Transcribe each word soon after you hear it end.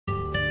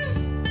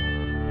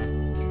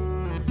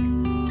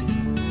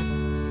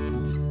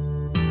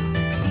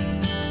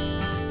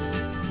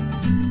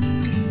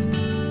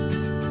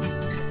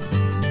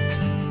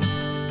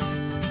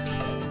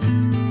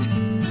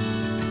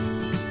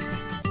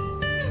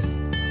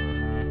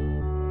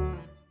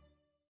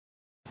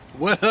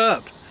What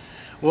up?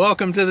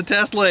 Welcome to the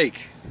test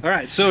lake. All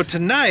right, so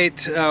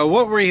tonight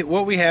what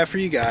we have for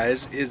you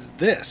guys is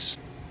this.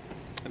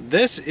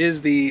 This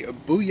is the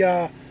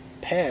Booyah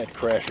pad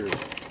crasher.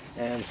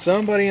 And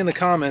somebody in the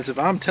comments, if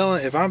I'm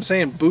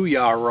saying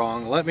Booyah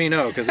wrong, let me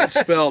know, because it's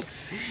spelled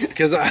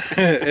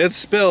it's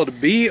spelled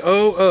B-O-O-Y-A-H.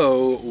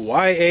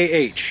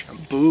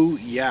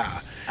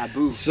 Booyah.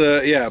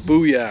 So yeah,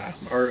 Booyah,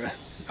 or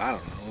I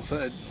don't know,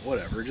 so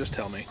whatever. Just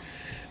tell me.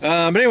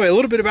 But anyway, a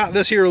little bit about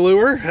this here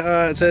lure.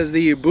 It says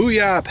the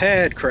Booyah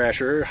Pad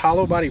Crasher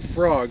Hollow Body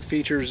Frog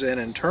features an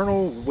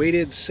internal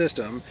weighted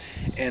system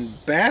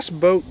and bass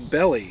boat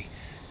belly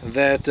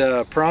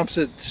that prompts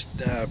it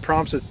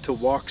to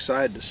walk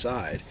side to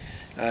side,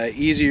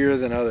 easier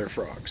than other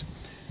frogs.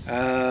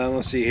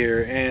 Let's see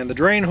here, and the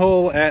drain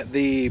hole at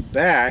the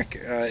back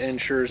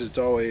ensures it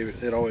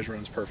always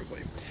runs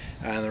perfectly,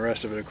 and the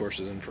rest of it, of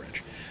course, is in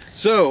French.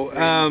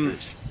 So.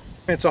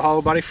 It's a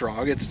hollow body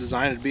frog. It's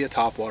designed to be a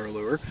topwater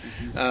lure.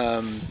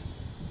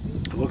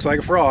 It looks like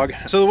a frog.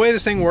 So the way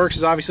this thing works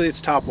is obviously it's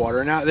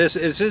topwater. Now this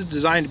is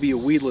designed to be a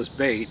weedless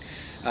bait,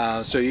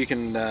 so you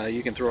can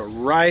throw it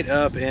right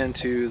up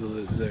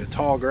into the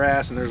tall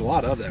grass, and there's a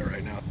lot of that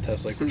right now at the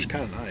test lake, which is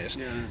kind of nice.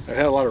 Yeah, I've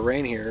had a lot of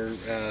rain here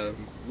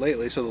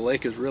lately, so the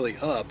lake is really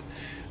up.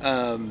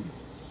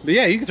 But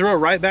yeah, you can throw it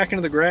right back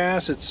into the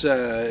grass. It's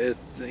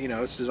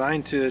it's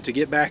designed to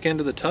get back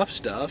into the tough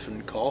stuff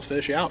and call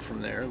fish out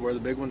from there, where the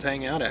big ones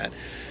hang out at.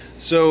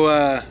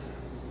 So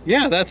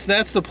yeah,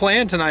 that's the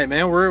plan tonight,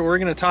 man. We're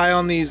gonna tie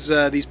on these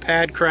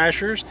pad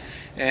crashers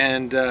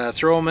and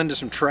throw them into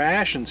some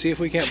trash and see if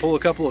we can't pull a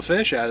couple of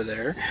fish out of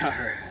there. All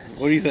right.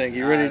 What do you think?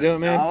 You ready to do it,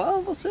 man?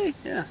 Well, we'll see.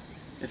 Yeah.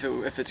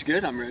 If it's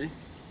good, I'm ready.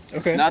 Okay.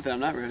 If it's not, then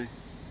I'm not ready.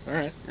 All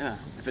right. Yeah.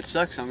 If it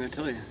sucks, I'm gonna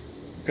tell you.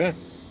 Okay.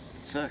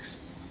 It sucks.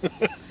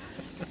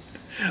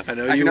 I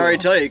know I can already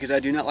tell you, because I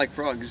do not like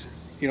frogs.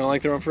 You don't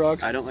like throwing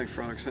frogs? I don't like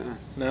frogs.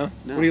 No?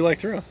 No. What do you like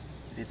throwing?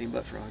 Anything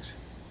but frogs.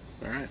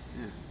 All right.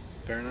 Yeah.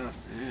 Fair enough.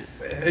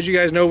 Yeah. As you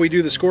guys know, we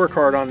do the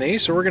scorecard on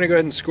these, so we're going to go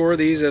ahead and score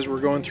these as we're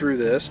going through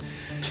this.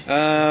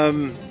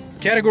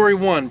 Category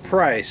 1,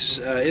 price.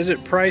 Is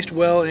it priced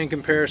well in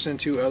comparison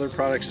to other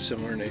products of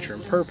similar nature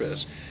and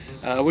purpose?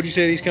 What would you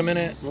say these come in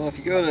at? Well, if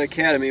you go to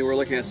Academy, we're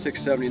looking at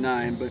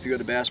 $6.79, but if you go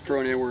to Bass Pro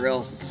and anywhere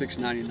else, it's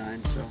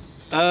 $6.99. So.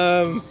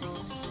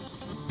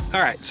 All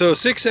right, so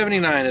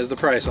 $6.79 is the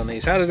price on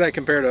these. How does that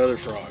compare to other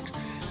frogs?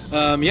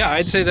 Yeah,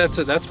 I'd say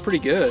that's pretty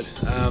good.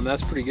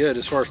 That's pretty good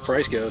as far as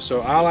price goes. So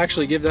I'll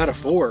actually give that a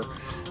 4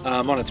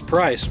 on its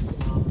price.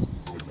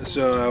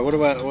 So what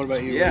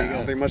about you? Yeah, I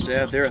don't think much to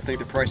add there. I think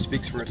the price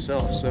speaks for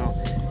itself. So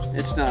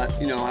it's not,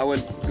 I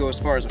wouldn't go as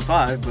far as a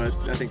 5,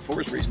 but I think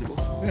 4 is reasonable.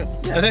 Yeah.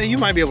 I think you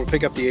might be able to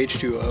pick up the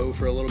H2O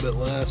for a little bit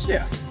less.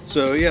 Yeah.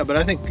 So yeah, but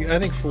I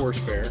think 4 is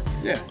fair.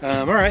 Yeah.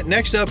 All right.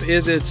 Next up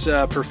is its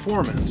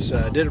performance.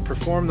 Did it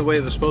perform the way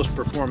it was supposed to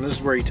perform? This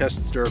is where you test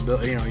its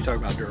durability. You talk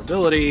about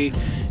durability,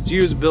 its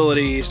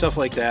usability, stuff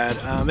like that.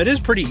 It is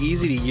pretty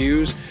easy to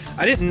use.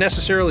 I didn't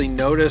necessarily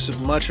notice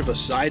much of a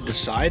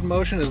side-to-side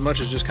motion as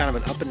much as just kind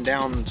of an up and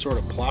down sort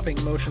of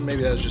plopping motion.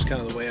 Maybe that was just kind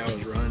of the way I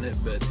was running it,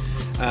 but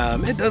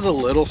it does a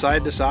little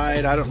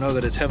side-to-side. I don't know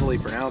that it's heavily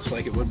pronounced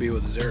like it would be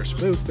with the Zara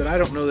Spook, but I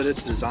don't know that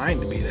it's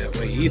designed to be that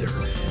way either.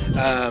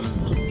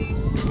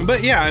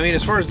 But yeah, I mean,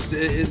 as far as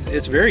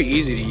it's very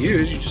easy to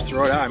use. You just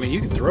throw it out. I mean,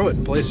 you can throw it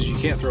in places you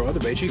can't throw other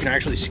baits. You can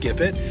actually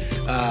skip it.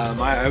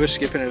 I was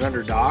skipping it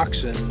under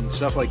docks and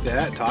stuff like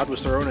that. Todd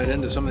was throwing it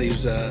into some of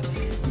these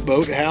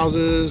boat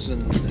houses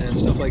and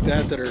stuff like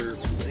that are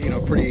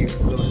pretty,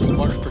 the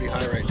water's pretty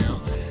high right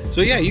now.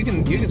 So yeah, you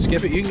can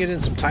skip it. You can get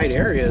in some tight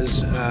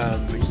areas.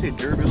 When you say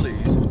durability,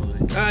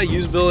 usability?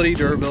 Usability,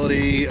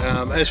 durability.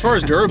 As far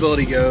as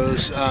durability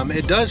goes,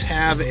 it does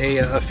have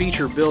a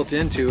feature built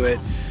into it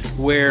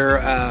where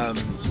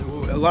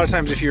a lot of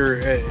times if you're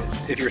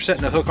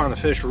setting a hook on the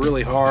fish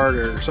really hard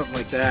or something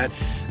like that,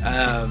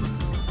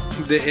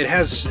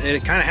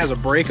 it kind of has a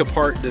break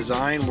apart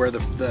design where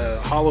the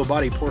hollow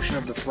body portion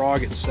of the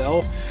frog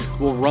itself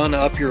will run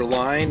up your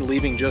line,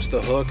 leaving just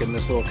the hook and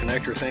this little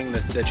connector thing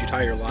that you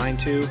tie your line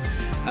to.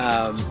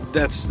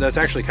 That's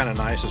actually kind of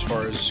nice as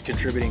far as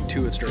contributing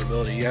to its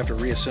durability. You have to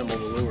reassemble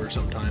the lure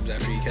sometimes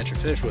after you catch a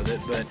fish with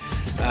it,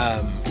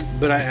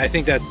 but I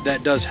think that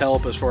does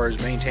help as far as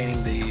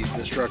maintaining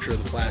the structure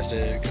of the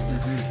plastic,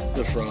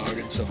 the frog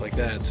and stuff like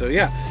that. So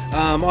yeah,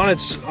 on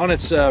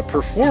its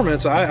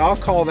performance, I'll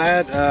call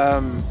that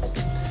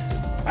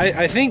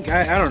I think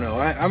I don't know,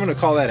 I'm gonna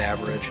call that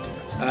average.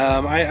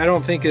 I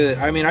don't think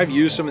I mean, I've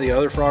used some of the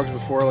other frogs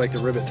before, like the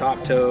Ribbit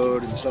Top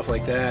Toad and stuff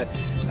like that.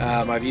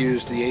 I've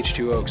used the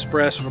H2O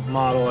Express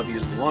model, I've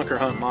used the Lunker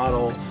Hunt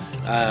model,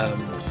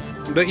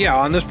 but yeah,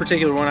 on this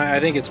particular one, I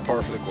think it's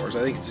par for the course.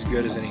 I think it's as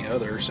good as any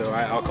other, so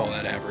I'll call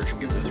that average and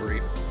give it a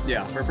 3.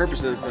 Yeah, for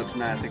purposes of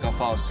tonight, I think I'll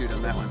follow suit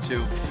on that one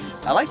too.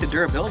 I like the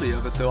durability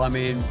of it though. I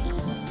mean,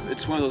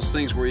 it's one of those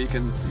things where you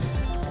can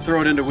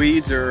throw it into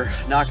weeds or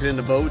knock it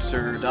into boats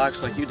or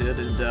docks like you did,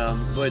 and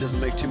really doesn't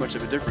make too much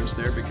of a difference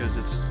there because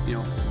it's,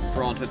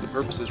 for all intents and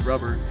purposes,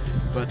 rubber.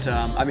 But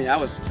I mean, I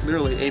was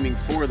literally aiming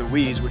for the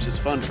weeds, which is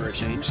fun for a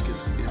change,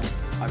 because you know,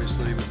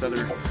 obviously with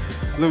other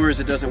lures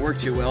it doesn't work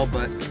too well.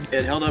 But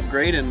it held up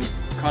great and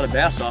caught a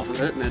bass off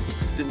of it, and it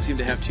didn't seem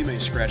to have too many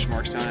scratch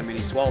marks on it. I mean,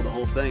 he swallowed the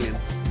whole thing and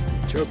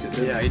choked it.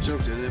 Yeah, he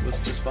choked it, and it was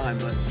just fine.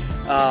 But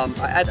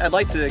I'd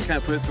like to kind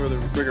of put it through the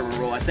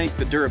rigmarole. I think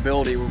the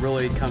durability will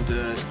really come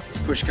to,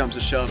 push comes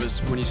to shove, is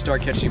when you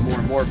start catching more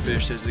and more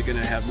fish. Is it going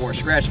to have more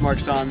scratch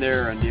marks on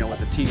there, and you know, with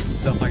the teeth and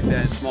stuff like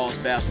that, as small as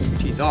bass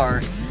teeth are,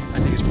 I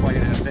think it's probably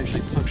going to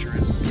eventually puncture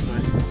it.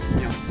 But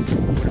you know,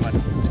 what do I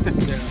know?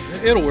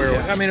 Yeah, it'll wear.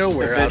 Yeah. I mean, it'll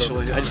wear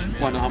eventually. Out I just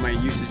want to know how many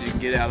uses you can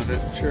get out of it.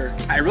 Sure.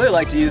 I really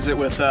like to use it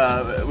with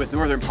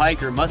northern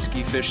pike or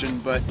muskie fishing,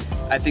 but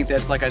I think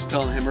that's, like I was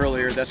telling him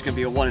earlier, that's going to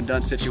be a one and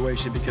done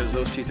situation because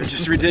those teeth are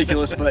just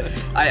ridiculous. But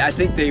I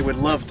think they would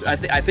love to,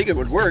 I think it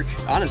would work,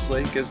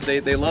 honestly, because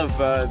they love,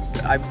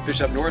 I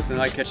fish up north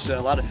and I catch a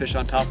lot of fish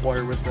on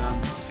topwater with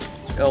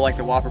like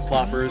the whopper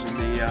ploppers and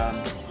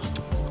the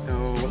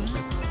what was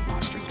that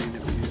monster thing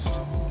that we used?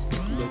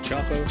 The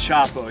Chopo?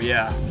 Chopo,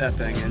 yeah, that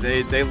thing. And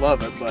they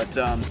love it, but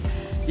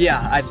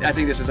yeah, I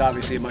think this is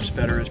obviously much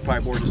better. It's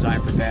probably more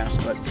designed for bass.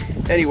 But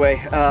anyway,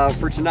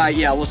 for tonight,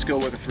 yeah, let's go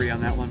with a 3 on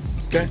that one.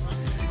 Okay.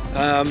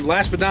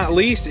 Last but not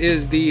least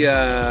is the,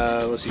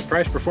 let's see,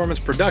 price, performance,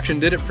 production.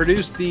 Did it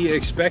produce the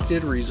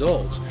expected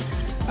results?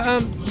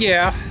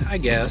 Yeah, I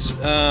guess.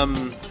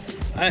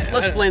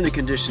 Let's blame the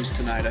conditions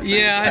tonight.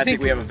 I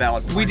think we have a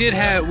valid point. We did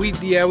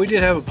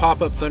have a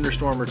pop-up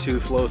thunderstorm or two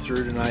flow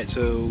through tonight.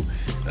 So,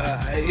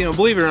 you know,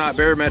 believe it or not,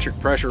 barometric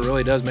pressure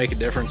really does make a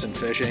difference in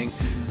fishing.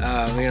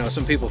 You know,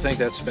 some people think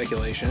that's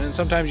speculation, and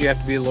sometimes you have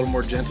to be a little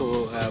more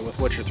gentle with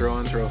what you're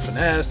throwing. Throw a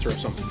finesse, throw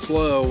something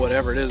slow,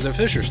 whatever it is. The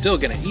fish are still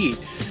going to eat,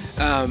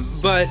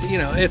 but you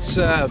know, it's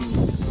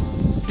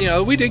you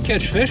know, we did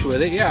catch fish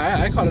with it. Yeah,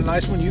 I caught a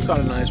nice one. You caught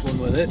a nice one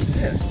with it.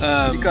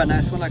 Yeah. You caught a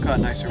nice one. I caught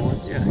a nicer one.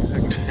 Yeah,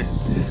 exactly.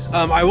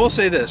 I will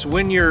say this: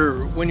 when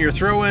you're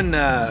throwing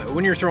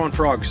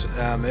frogs,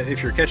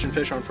 if you're catching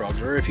fish on frogs,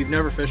 or if you've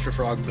never fished a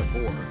frog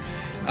before,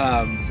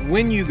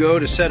 when you go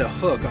to set a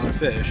hook on a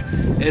fish,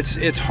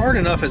 it's hard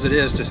enough as it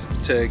is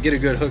to get a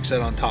good hook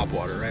set on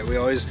topwater, right?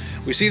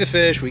 We see the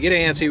fish, we get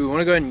antsy, we want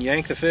to go ahead and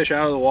yank the fish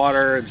out of the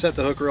water and set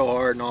the hook real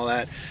hard and all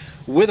that.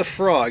 With a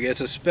frog, it's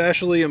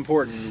especially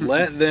important.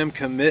 Let them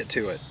commit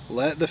to it.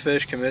 Let the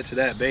fish commit to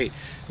that bait.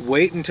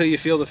 Wait until you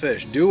feel the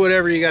fish. Do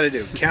whatever you got to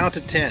do. Count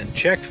to 10.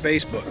 Check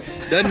Facebook.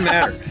 Doesn't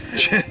matter.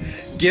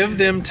 Give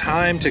them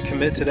time to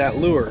commit to that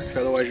lure.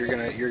 Otherwise,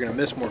 you're gonna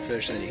miss more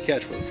fish than you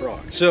catch with a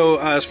frog. So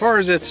as far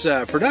as its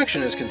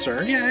production is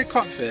concerned, yeah, it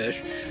caught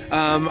fish.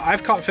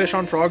 I've caught fish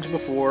on frogs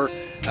before.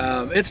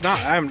 It's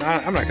not. I'm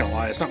not gonna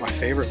lie. It's not my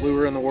favorite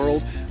lure in the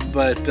world,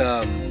 but.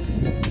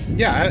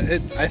 Yeah,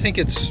 I think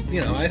it's,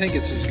 you know, I think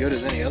it's as good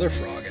as any other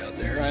frog out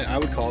there. I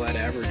would call that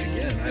average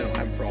again. I don't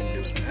have a problem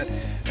doing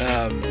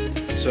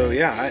that. So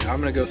yeah, I'm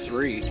gonna go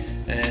 3.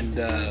 And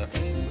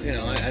you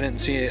know, I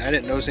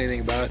didn't notice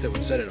anything about it that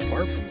would set it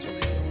apart from some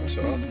of the other ones.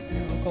 So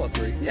I'll call it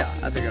 3. Yeah,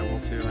 I think I will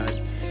too.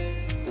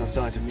 It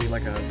sounds to me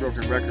like a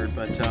broken record,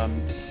 but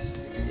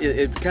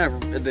it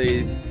kind of,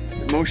 the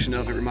motion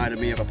of it reminded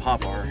me of a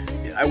popper.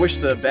 I wish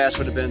the bass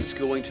would have been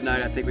schooling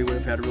tonight. I think we would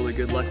have had really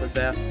good luck with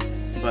that.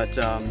 But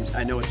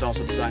I know it's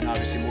also designed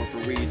obviously more for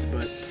weeds,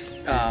 but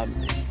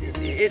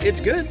it's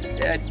good.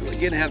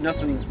 Again, I have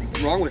nothing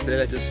wrong with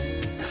it.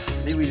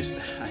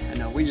 I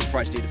know we just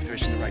probably need to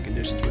fish in the right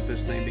conditions with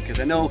this thing, because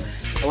I know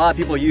a lot of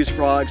people use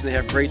frogs and they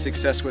have great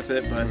success with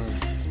it, but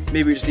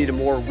maybe we just need a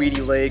more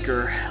weedy lake,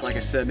 or like I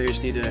said, maybe we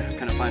just need to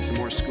kind of find some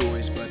more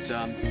schoolies. But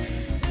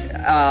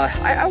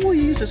I will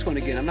use this one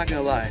again. I'm not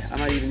gonna lie. I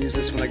might even use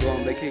this when I go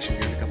on vacation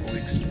here in a couple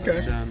weeks.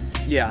 Okay.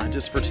 But, yeah,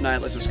 just for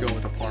tonight, let's just go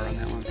with a par on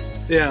that one.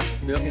 Yeah,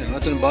 yep. You know,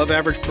 that's an above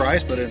average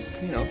price, but a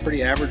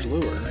pretty average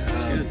lure.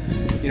 That's good.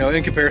 You know,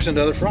 in comparison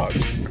to other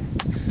frogs.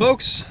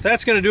 Folks,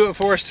 that's going to do it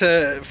for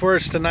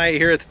us tonight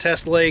here at the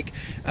test lake.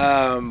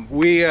 I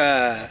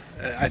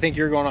think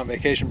you're going on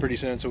vacation pretty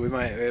soon, so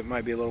it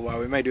might be a little while.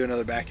 We may do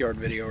another backyard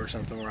video or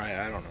something where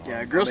I don't know.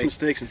 Yeah, grill some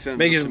steaks and send them.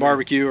 Maybe some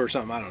barbecue or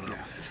something. I don't know.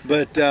 Yeah.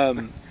 But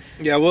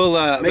yeah,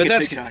 we'll make a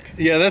TikTok.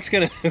 Yeah, that's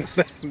gonna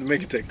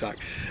make a TikTok.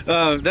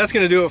 That's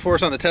gonna do it for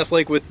us on the test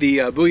lake with the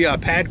Booyah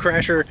Pad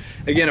Crasher.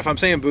 Again, if I'm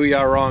saying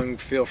Booyah wrong,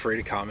 feel free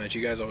to comment.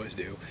 You guys always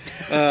do.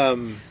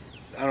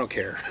 I don't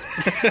care.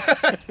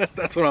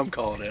 That's what I'm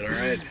calling it, all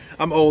right?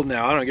 I'm old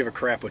now. I don't give a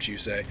crap what you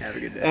say. Have a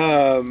good day.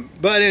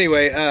 But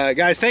anyway,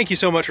 guys, thank you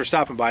so much for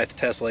stopping by at the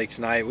test lake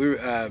tonight.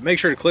 Make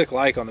sure to click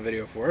like on the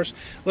video for us.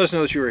 Let us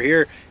know that you were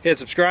here. Hit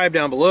subscribe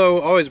down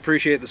below. Always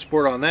appreciate the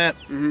support on that.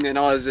 And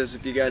always is,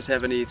 if you guys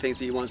have any things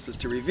that you want us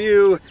to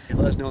review,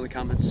 let us know in the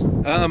comments.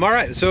 All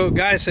right. So,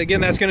 guys, again,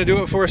 that's going to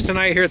do it for us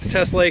tonight here at the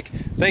test lake.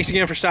 Thanks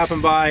again for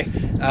stopping by.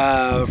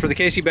 For the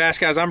KC Bass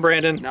Guys, I'm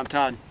Brandon. And I'm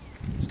Todd.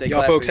 Stay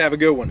Y'all folks have a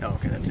good one. Oh,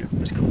 okay, that too.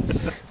 That's cool.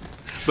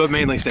 But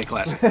mainly stay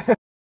classy.